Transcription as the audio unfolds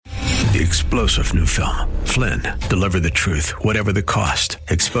the explosive new film, Flynn, deliver the truth, whatever the cost.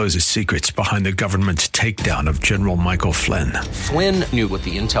 Exposes secrets behind the government's takedown of General Michael Flynn. Flynn knew what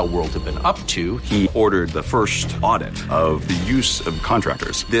the intel world had been up to. He ordered the first audit of the use of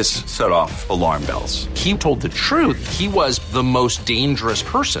contractors. This set off alarm bells. He told the truth. He was the most dangerous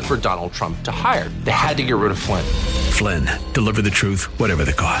person for Donald Trump to hire. They had to get rid of Flynn. Flynn, deliver the truth, whatever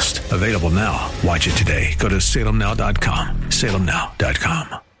the cost. Available now. Watch it today. Go to salemnow.com.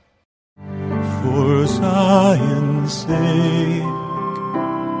 salemnow.com. For Zion's sake,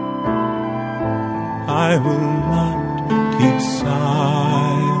 I will not keep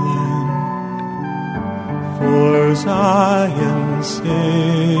silent. For Zion's sake,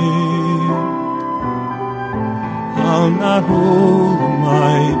 I'll not hold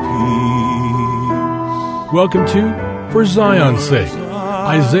my peace. Welcome to For Zion's Sake.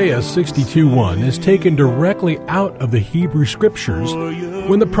 Isaiah 62:1 is taken directly out of the Hebrew Scriptures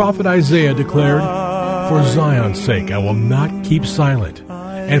when the prophet Isaiah declared, "For Zion's sake I will not keep silent,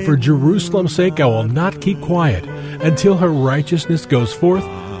 and for Jerusalem's sake I will not keep quiet, until her righteousness goes forth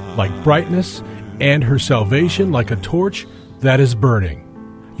like brightness, and her salvation like a torch that is burning."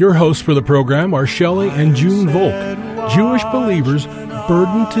 Your hosts for the program are Shelley and June Volk, Jewish believers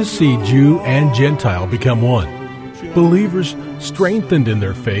burdened to see Jew and Gentile become one. Believers strengthened in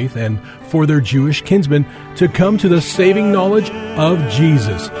their faith and for their Jewish kinsmen to come to the saving knowledge of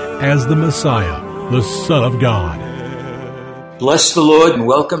Jesus as the Messiah, the Son of God. Bless the Lord and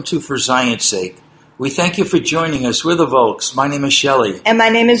welcome to For Zion's Sake. We thank you for joining us. We're the Volks. My name is Shelley. And my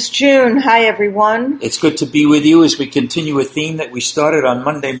name is June. Hi, everyone. It's good to be with you as we continue a theme that we started on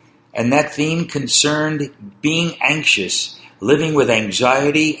Monday. And that theme concerned being anxious, living with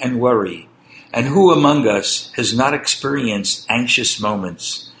anxiety and worry. And who among us has not experienced anxious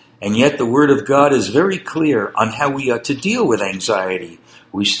moments? And yet the Word of God is very clear on how we are to deal with anxiety.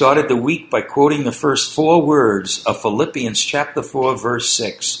 We started the week by quoting the first 4 words of Philippians chapter 4, verse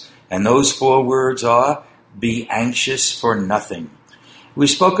 6. And those 4 words are, be anxious for nothing. We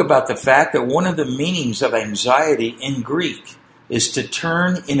spoke about the fact that one of the meanings of anxiety in Greek is to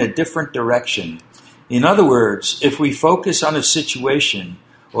turn in a different direction. In other words, if we focus on a situation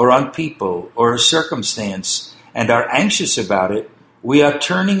or on people or a circumstance and are anxious about it, we are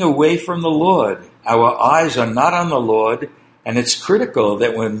turning away from the Lord. Our eyes are not on the Lord, and it's critical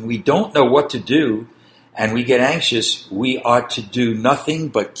that when we don't know what to do and we get anxious, we are to do nothing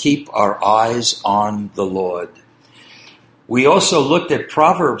but keep our eyes on the Lord. We also looked at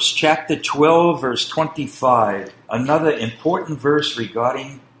Proverbs chapter 12, verse 25, another important verse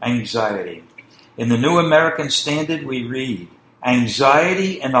regarding anxiety. In the New American Standard, we read,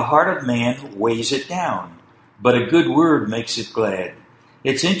 "Anxiety in the heart of man weighs it down, but a good word makes it glad."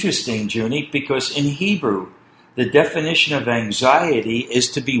 It's interesting, Junie, because in Hebrew, the definition of anxiety is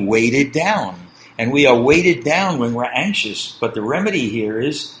to be weighted down. And we are weighted down when we're anxious, but the remedy here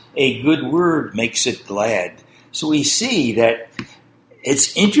is a good word makes it glad. So we see that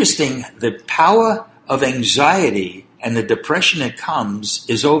it's interesting, the power of anxiety and the depression that comes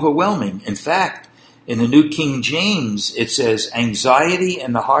is overwhelming. In fact, in the New King James, it says, anxiety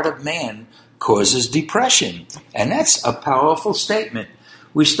in the heart of man causes depression. And that's a powerful statement.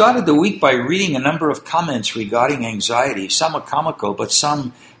 We started the week by reading a number of comments regarding anxiety. Some are comical, but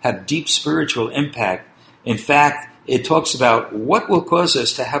some have deep spiritual impact. In fact, it talks about what will cause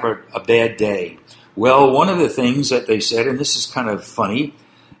us to have a bad day. Well, one of the things that they said, and this is kind of funny,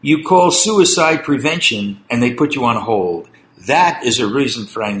 you call suicide prevention and they put you on hold. That is a reason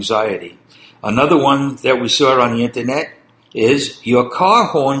for anxiety. Another one that we saw on the internet is your car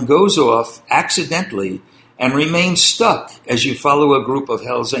horn goes off accidentally and remains stuck as you follow a group of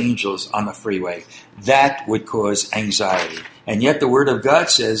Hell's Angels on the freeway. That would cause anxiety. And yet the Word of God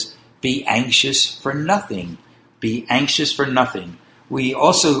says, be anxious for nothing. Be anxious for nothing. We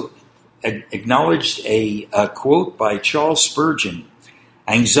also acknowledged a quote by Charles Spurgeon.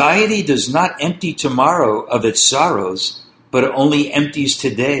 Anxiety does not empty tomorrow of its sorrows, but it only empties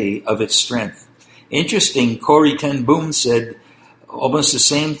today of its strength. Interesting, Corrie ten Boom said almost the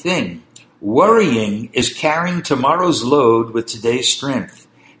same thing. Worrying is carrying tomorrow's load with today's strength,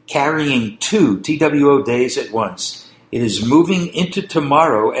 carrying 2 TWO days at once. It is moving into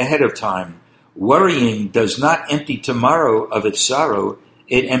tomorrow ahead of time. Worrying does not empty tomorrow of its sorrow,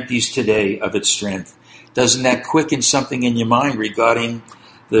 it empties today of its strength. Doesn't that quicken something in your mind regarding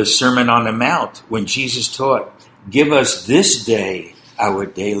the Sermon on the Mount when Jesus taught, give us this day our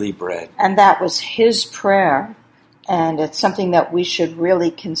daily bread? And that was his prayer, and it's something that we should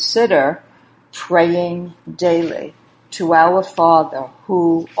really consider praying daily to our Father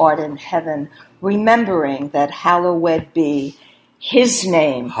who art in heaven, remembering that hallowed be his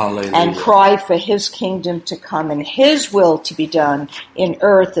name. Hallelujah. And cry for his kingdom to come and his will to be done in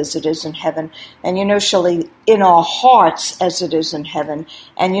earth as it is in heaven. And Shelley, in our hearts as it is in heaven.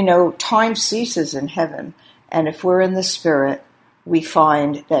 And time ceases in heaven. And if we're in the Spirit, we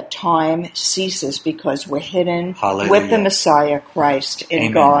find that time ceases because we're hidden with the Messiah, Christ, in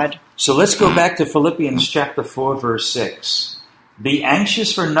Amen. God. So let's go back to Philippians chapter 4, verse 6. Be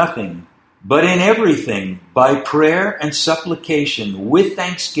anxious for nothing, but in everything, by prayer and supplication, with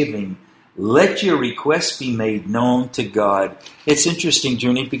thanksgiving, let your requests be made known to God. It's interesting,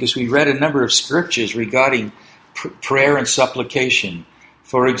 Junie, because we read a number of scriptures regarding prayer and supplication.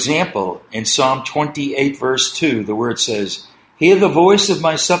 For example, in Psalm 28, verse 2, the word says, hear the voice of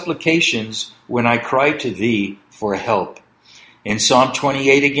my supplications when I cry to thee for help. In Psalm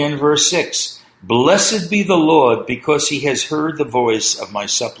 28 again, verse 6, blessed be the Lord, because he has heard the voice of my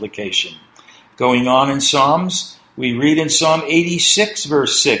supplication. Going on in Psalms, we read in Psalm 86,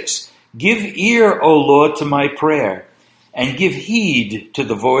 verse 6, give ear, O Lord, to my prayer, and give heed to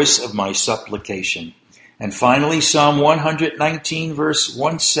the voice of my supplication. And finally, Psalm 119, verse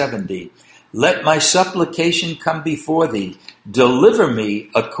 170, let my supplication come before thee. Deliver me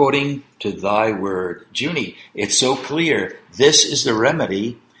according to thy word. Junie, it's so clear. This is the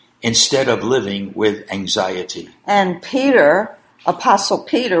remedy instead of living with anxiety. And Peter, Apostle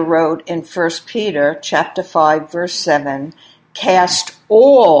Peter, wrote in 1 Peter chapter 5, verse 7, cast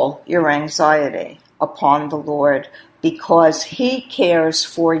all your anxiety upon the Lord, because he cares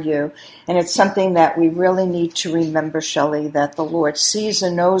for you. And it's something that we really need to remember, Shelley, that the Lord sees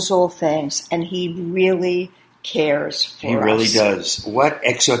and knows all things, and he really cares for us. He really does. What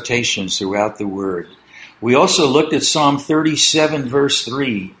exhortations throughout the Word. We also looked at Psalm 37, verse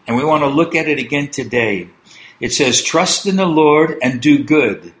 3, and we want to look at it again today. It says, trust in the Lord and do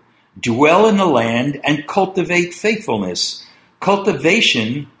good. Dwell in the land and cultivate faithfulness.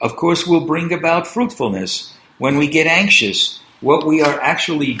 Cultivation, of course, will bring about fruitfulness. When we get anxious, what we are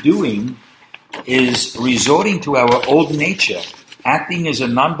actually doing is resorting to our old nature, acting as a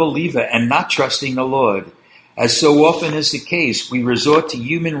non-believer and not trusting the Lord. As so often is the case, we resort to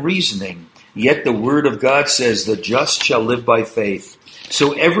human reasoning, yet the Word of God says the just shall live by faith.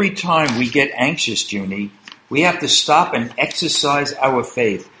 So every time we get anxious, Junie, we have to stop and exercise our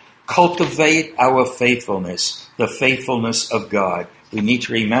faith, cultivate our faithfulness, the faithfulness of God. We need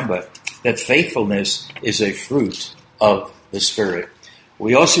to remember that faithfulness is a fruit of the Spirit.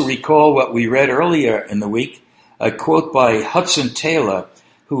 We also recall what we read earlier in the week, a quote by Hudson Taylor,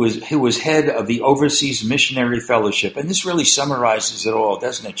 who was head of the Overseas Missionary Fellowship. And this really summarizes it all,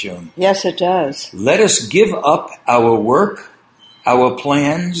 doesn't it, June? Yes, it does. Let us give up our work, our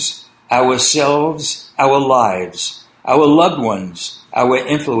plans, ourselves, our lives, our loved ones, our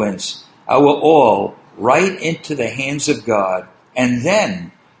influence, our all, right into the hands of God. And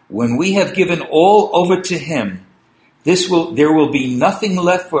then, when we have given all over to him, there will be nothing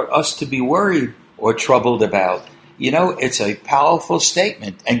left for us to be worried or troubled about. It's a powerful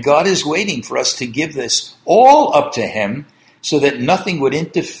statement, and God is waiting for us to give this all up to him so that nothing would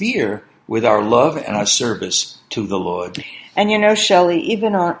interfere with our love and our service to the Lord. And Shelley, even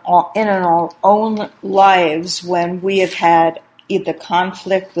in our own lives, when we have had either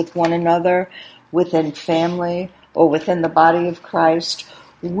conflict with one another, within family, or within the body of Christ,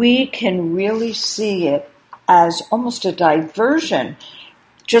 we can really see it as almost a diversion.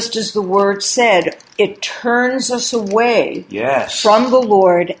 Just as the word said, it turns us away from the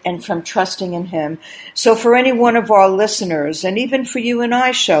Lord and from trusting in him. So for any one of our listeners, and even for you and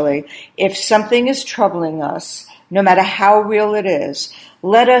I, Shelley, if something is troubling us, no matter how real it is,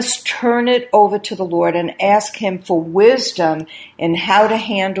 let us turn it over to the Lord and ask him for wisdom in how to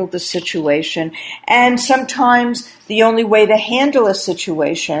handle the situation. And sometimes the only way to handle a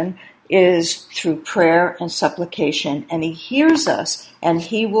situation is through prayer and supplication. And he hears us, and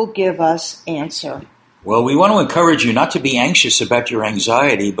he will give us answer. Well, we want to encourage you not to be anxious about your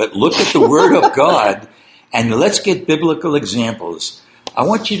anxiety, but look at the Word of God, and let's get biblical examples. I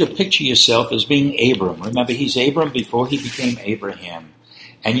want you to picture yourself as being Abram. Remember, he's Abram before he became Abraham.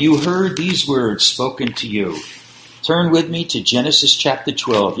 And you heard these words spoken to you. Turn with me to Genesis chapter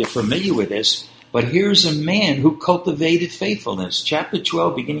 12. You're familiar with this, but here's a man who cultivated faithfulness. Chapter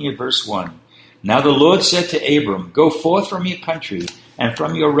 12, beginning at verse 1. Now the Lord said to Abram, go forth from your country and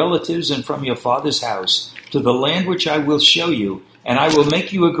from your relatives and from your father's house to the land which I will show you, and I will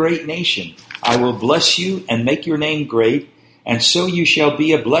make you a great nation. I will bless you and make your name great, and so you shall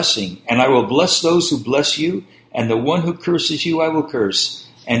be a blessing. And I will bless those who bless you, and the one who curses you I will curse.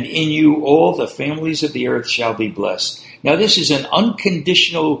 And in you all the families of the earth shall be blessed. Now this is an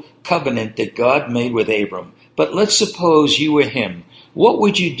unconditional covenant that God made with Abram. But let's suppose you were him. What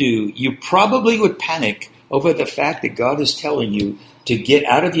would you do? You probably would panic over the fact that God is telling you to get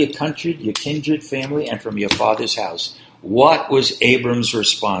out of your country, your kindred family, and from your father's house. What was Abram's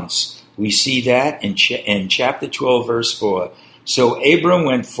response? We see that in chapter 12, verse 4. So Abram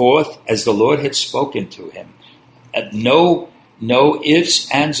went forth as the Lord had spoken to him. No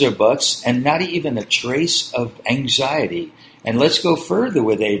ifs, ands, or buts, and not even a trace of anxiety. And let's go further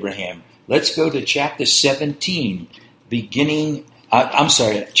with Abraham. Let's go to chapter 17,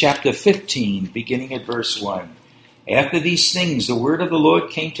 chapter 15, beginning at verse 1. After these things, the word of the Lord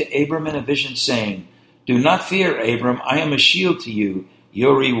came to Abram in a vision, saying, Do not fear, Abram, I am a shield to you.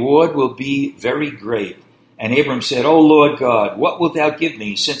 Your reward will be very great. And Abram said, O Lord God, what wilt thou give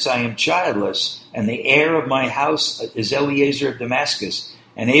me, since I am childless, and the heir of my house is Eliezer of Damascus?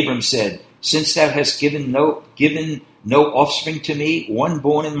 And Abram said, Since thou hast given no offspring to me, one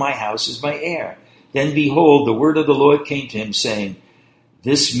born in my house is my heir. Then behold, the word of the Lord came to him, saying,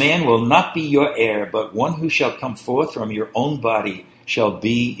 This man will not be your heir, but one who shall come forth from your own body shall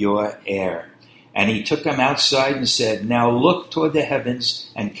be your heir. And he took him outside and said, Now look toward the heavens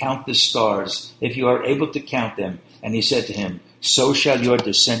and count the stars, if you are able to count them. And he said to him, So shall your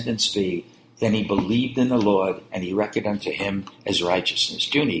descendants be. Then he believed in the Lord, and he reckoned unto him as righteousness.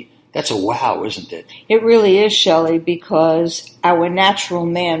 Junie, that's a wow, isn't it? It really is, Shelley, because our natural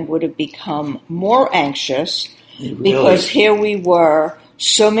man would have become more anxious, because here we were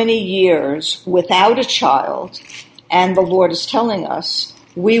so many years without a child, and the Lord is telling us,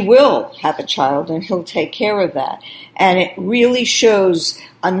 we will have a child, and he'll take care of that. And it really shows,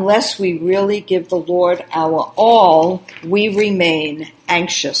 unless we really give the Lord our all, we remain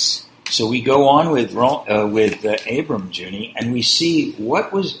anxious. So we go on with Abram, Junie, and we see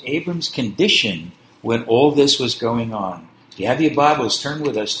what was Abram's condition when all this was going on. If you have your Bibles, turn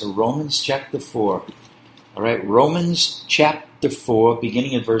with us to Romans chapter 4. All right, Romans chapter 4,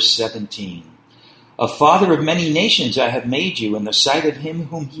 beginning at verse 17. A father of many nations I have made you in the sight of him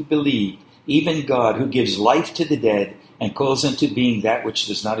whom he believed, even God, who gives life to the dead and calls into being that which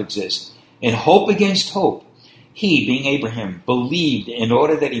does not exist. In hope against hope, he, being Abraham, believed in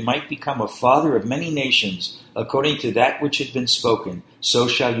order that he might become a father of many nations, according to that which had been spoken, so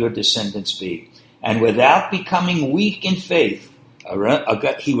shall your descendants be. And without becoming weak in faith,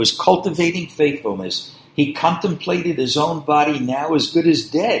 he was cultivating faithfulness. He contemplated his own body now as good as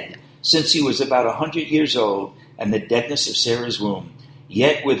dead, since he was about 100 years old, and the deadness of Sarah's womb.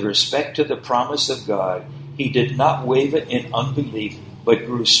 Yet with respect to the promise of God, he did not waver in unbelief, but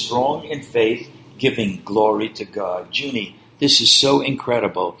grew strong in faith, giving glory to God. Junie, this is so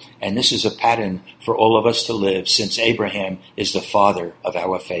incredible, and this is a pattern for all of us to live, since Abraham is the father of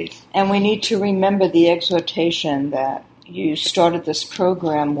our faith. And we need to remember the exhortation that you started this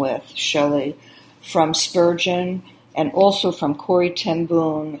program with, Shelley, from Spurgeon, and also from Corrie ten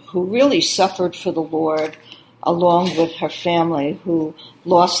Boom, who really suffered for the Lord, along with her family, who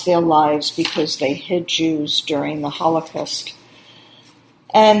lost their lives because they hid Jews during the Holocaust.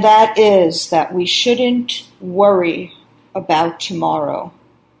 And that is that we shouldn't worry about tomorrow,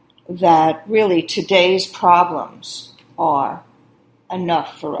 that really today's problems are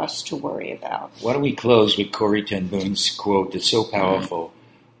enough for us to worry about. Why don't we close with Corrie ten Boom's quote that's so powerful.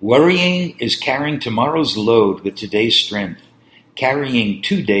 Worrying is carrying tomorrow's load with today's strength, carrying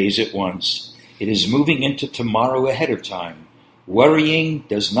 2 days at once. It is moving into tomorrow ahead of time. Worrying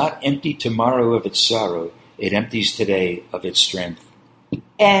does not empty tomorrow of its sorrow. It empties today of its strength.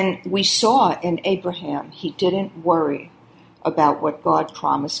 And we saw in Abraham, he didn't worry about what God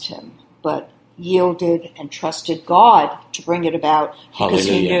promised him, but yielded and trusted God to bring it about because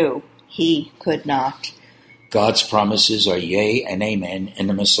he knew he could not. God's promises are yea and amen in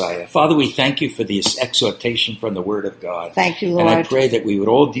the Messiah. Father, we thank you for this exhortation from the Word of God. Thank you, Lord. And I pray that we would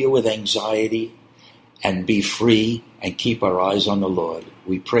all deal with anxiety and be free and keep our eyes on the Lord.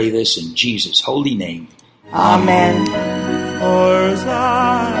 We pray this in Jesus' holy name. Amen. For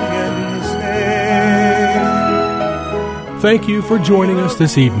Zion's sake. Thank you for joining us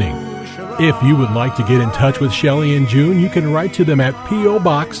this evening. If you would like to get in touch with Shelley and June, you can write to them at P.O.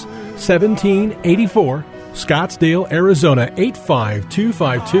 Box 1784, Scottsdale, Arizona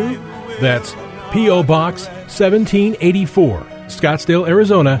 85252. That's P.O. Box 1784, Scottsdale,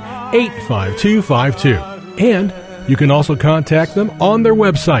 Arizona 85252. And you can also contact them on their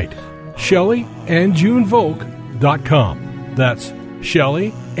website, ShelleyandJuneVolk.com. That's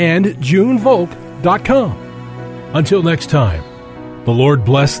ShelleyandJuneVolk.com. Until next time, the Lord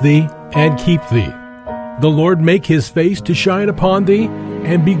bless thee and keep thee. The Lord make his face to shine upon thee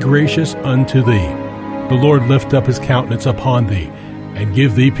and be gracious unto thee. The Lord lift up his countenance upon thee and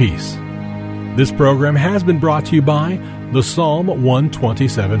give thee peace. This program has been brought to you by the Psalm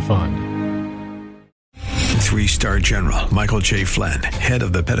 127 Fund. 3-star General Michael J. Flynn, head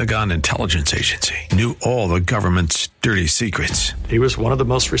of the Pentagon Intelligence Agency, knew all the government's dirty secrets. He was one of the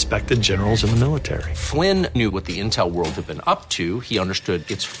most respected generals in the military. Flynn knew what the intel world had been up to. He understood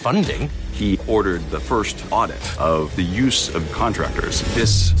its funding. He ordered the first audit of the use of contractors.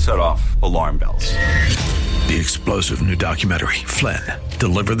 This set off alarm bells. The explosive new documentary, Flynn,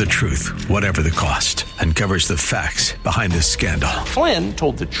 Deliver the Truth, Whatever the Cost, uncovers the facts behind this scandal. Flynn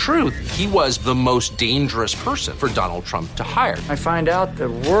told the truth. He was the most dangerous person for Donald Trump to hire. I find out the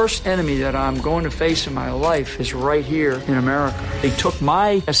worst enemy that I'm going to face in my life is right here in America. They took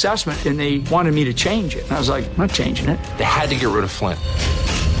my assessment and they wanted me to change it. And I was like, I'm not changing it. They had to get rid of Flynn.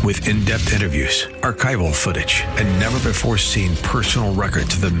 With in-depth interviews, archival footage, and never-before-seen personal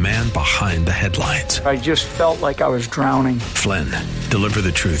records of the man behind the headlines. I just felt like I was drowning. Flynn, Deliver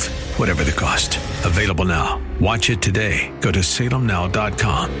the Truth, Whatever the Cost. Available now. Watch it today. Go to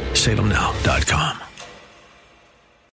salemnow.com. salemnow.com.